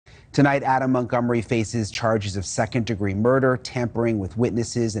Tonight, Adam Montgomery faces charges of second-degree murder, tampering with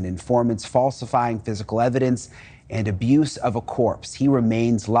witnesses and informants, falsifying physical evidence, and abuse of a corpse. He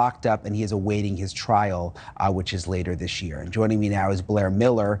remains locked up and he is awaiting his trial, which is later this year. And joining me now is Blair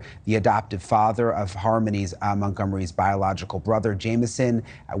Miller, the adoptive father of Harmony's Montgomery's biological brother, Jameson.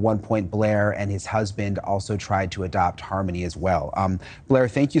 At one point, Blair and his husband also tried to adopt Harmony as well. Blair,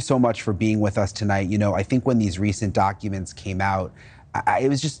 thank you so much for being with us tonight. You know, I think when these recent documents came out,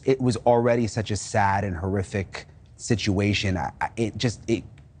 it was already such a sad and horrific situation. It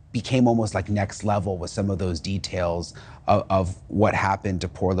became almost like next level with some of those details of what happened to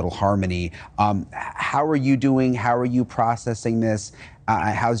poor little Harmony. How are you doing? How are you processing this?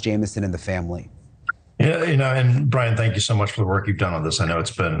 How's Jameson and the family? Yeah, and Brian, thank you so much for the work you've done on this. I know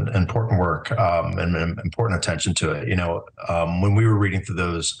it's been important work and important attention to it. When we were reading through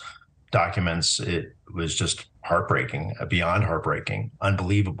those documents, it was just heartbreaking, beyond heartbreaking,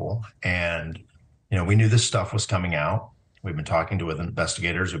 unbelievable. And, we knew this stuff was coming out. We've been talking to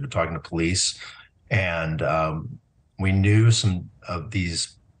investigators, we've been talking to police, and we knew some of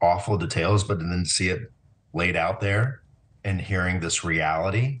these awful details, but then to see it laid out there and hearing this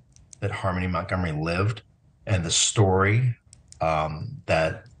reality that Harmony Montgomery lived and the story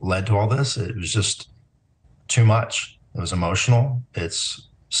that led to all this, it was just too much. It was emotional. It's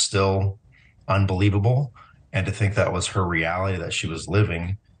still unbelievable. And to think that was her reality that she was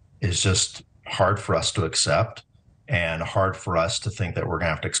living is just hard for us to accept and hard for us to think that we're going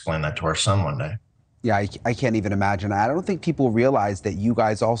to have to explain that to our son one day. Yeah, I can't even imagine. I don't think people realize that you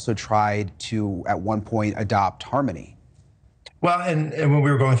guys also tried to, at one point, adopt Harmony. Well, and when we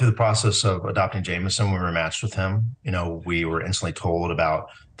were going through the process of adopting Jameson, we were matched with him. We were instantly told about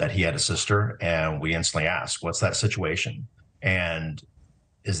that he had a sister, and we instantly asked, what's that situation? And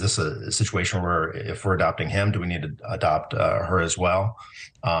is this a situation where if we're adopting him, do we need to adopt her as well?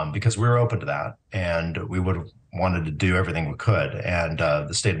 Because we were open to that, and we would have wanted to do everything we could. And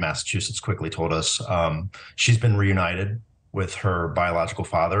the state of Massachusetts quickly told us she's been reunited with her biological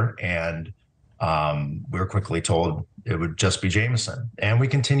father, and we were quickly told it would just be Jameson. And we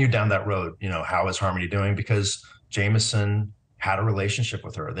continued down that road. How is Harmony doing? Because Jameson had a relationship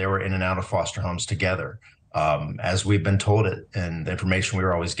with her. They were in and out of foster homes together. As we've been told it, and the information we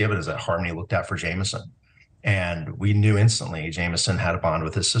were always given is that Harmony looked out for Jameson. And we knew instantly Jameson had a bond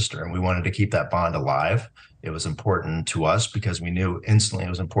with his sister, and we wanted to keep that bond alive. It was important to us because we knew instantly it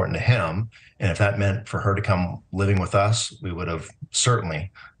was important to him. And if that meant for her to come living with us, we would have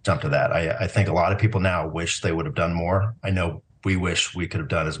certainly jumped to that. I think a lot of people now wish they would have done more. I know we wish we could have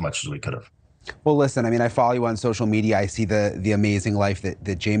done as much as we could have. Well, listen, I follow you on social media. I see the amazing life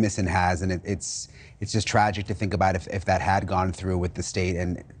that Jameson has, and it's just tragic to think about if that had gone through with the state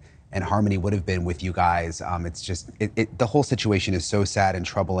and Harmony would have been with you guys. It's just the whole situation is so sad and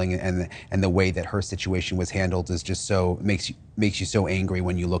troubling, and the way that her situation was handled is just so makes you so angry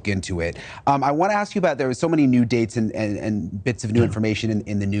when you look into it. I want to ask you about, there was so many new dates and bits of new information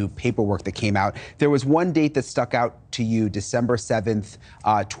in the new paperwork that came out. There was one date that stuck out to you, December 7th,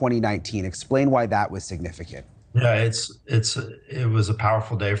 2019. Explain why that was significant. Yeah, it was a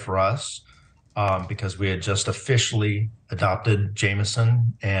powerful day for us. Because we had just officially adopted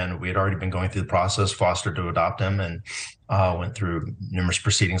Jameson, and we had already been going through the process, fostered to adopt him, and went through numerous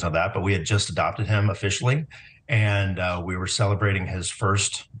proceedings on that. But we had just adopted him officially, and we were celebrating his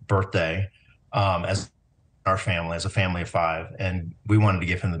first birthday as our family, as a family of 5, and we wanted to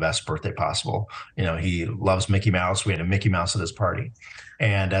give him the best birthday possible. He loves Mickey Mouse. We had a Mickey Mouse at his party,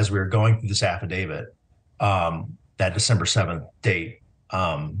 and as we were going through this affidavit, that December 7th date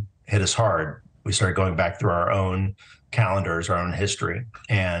hit us hard. We started going back through our own calendars, our own history.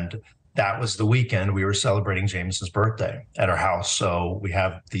 And that was the weekend we were celebrating Jameson's birthday at our house. So we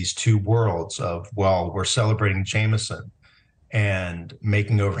have these two worlds of, well, we're celebrating Jameson and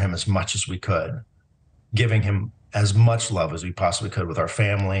making over him as much as we could, giving him as much love as we possibly could with our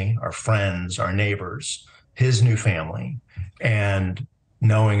family, our friends, our neighbors, his new family, and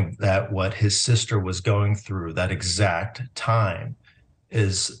knowing that what his sister was going through that exact time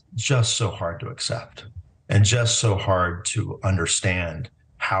is just so hard to accept and just so hard to understand.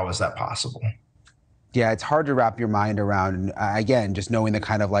 How is that possible? Yeah, it's hard to wrap your mind around, again, just knowing the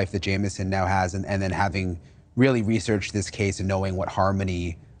kind of life that Jameson now has, and then having really researched this case and knowing what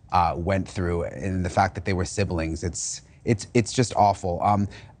Harmony went through, and the fact that they were siblings. It's just awful.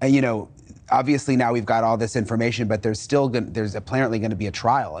 Obviously now we've got all this information, but there's apparently going to be a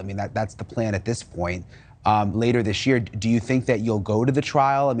trial. That's the plan at this point. Later this year, do you think that you'll go to the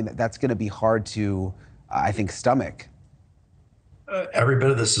trial? That's going to be hard to, I think, stomach. Every bit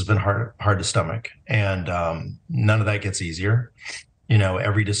of this has been hard to stomach, and none of that gets easier.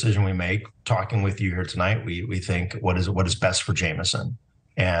 every decision we make, talking with you here tonight, we think what is best for Jameson.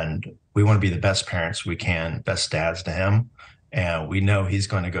 And we want to be the best parents we can, best dads to him. And we know he's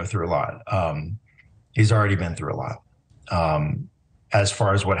going to go through a lot. He's already been through a lot. As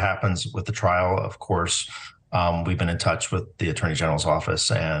far as what happens with the trial, of course, we've been in touch with the Attorney General's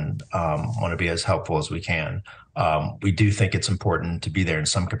office and want to be as helpful as we can. We do think it's important to be there in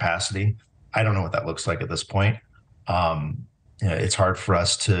some capacity. I don't know what that looks like at this point. It's hard for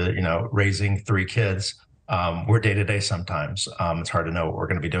us to, raising 3 kids. We're day to day sometimes. It's hard to know what we're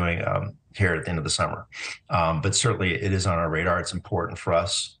going to be doing here at the end of the summer. But certainly it is on our radar. It's important for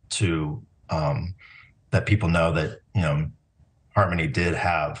us to that people know that, Harmony did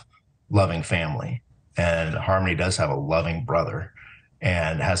have loving family, and Harmony does have a loving brother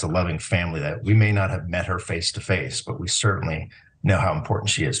and has a loving family that we may not have met her face to face, but we certainly know how important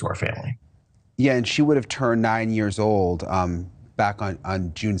she is to our family. Yeah, and she would have turned 9 years old back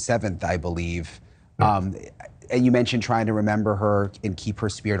on June 7th, I believe. And you mentioned trying to remember her and keep her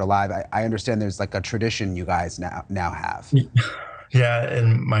spirit alive. I understand there's like a tradition you guys now have. Yeah,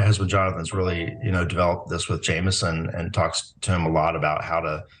 and my husband Jonathan's really, developed this with Jameson and talks to him a lot about how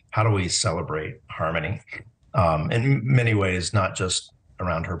do we celebrate Harmony in many ways, not just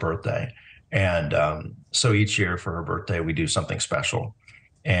around her birthday. And so each year for her birthday, we do something special.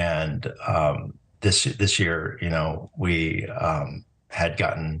 And this year, we had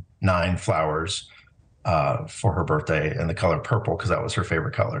gotten 9 flowers for her birthday in the color purple because that was her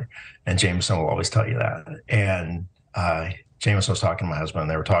favorite color. And Jameson will always tell you that. And Jameson was talking to my husband,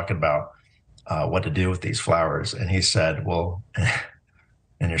 and they were talking about what to do with these flowers. And he said, well,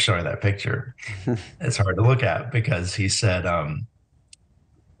 and you're showing that picture, it's hard to look at because he said,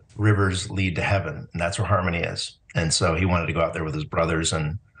 rivers lead to heaven, and that's where Harmony is. And so he wanted to go out there with his brothers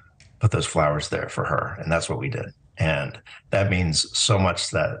and put those flowers there for her. And that's what we did. And that means so much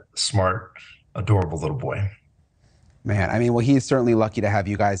to that smart, adorable little boy. Man, I mean, well, he's certainly lucky to have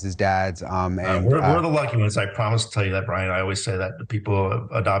you guys as dads. And we're the lucky ones. I promise to tell you that, Brian. I always say that to people,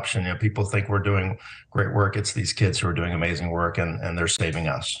 adoption, people think we're doing great work. It's these kids who are doing amazing work, and they're saving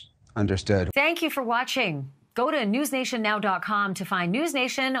us. Understood. Thank you for watching. Go to newsnationnow.com to find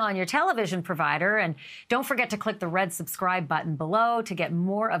NewsNation on your television provider. And don't forget to click the red subscribe button below to get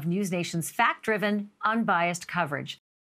more of NewsNation's fact-driven, unbiased coverage.